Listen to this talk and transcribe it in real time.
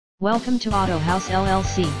Welcome to Auto House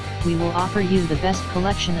LLC. We will offer you the best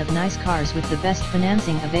collection of nice cars with the best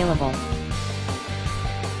financing available.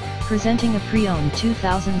 Presenting a pre-owned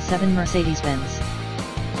 2007 Mercedes-Benz.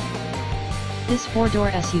 This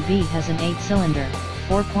 4-door SUV has an 8-cylinder,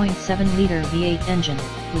 4.7-liter V8 engine,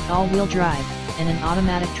 with all-wheel drive, and an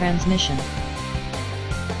automatic transmission.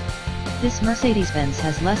 This Mercedes-Benz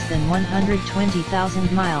has less than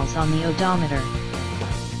 120,000 miles on the odometer.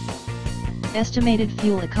 Estimated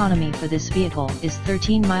fuel economy for this vehicle is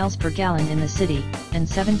 13 miles per gallon in the city, and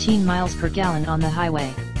 17 miles per gallon on the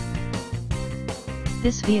highway.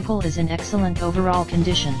 This vehicle is in excellent overall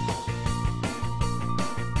condition.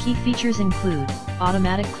 Key features include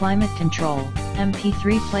automatic climate control,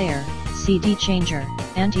 MP3 player, CD changer,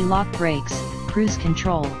 anti-lock brakes, cruise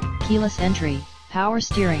control, keyless entry, power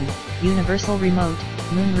steering, universal remote,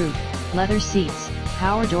 moonroof, leather seats,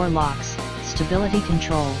 power door locks, stability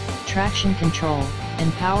control, traction control,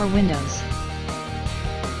 and power windows.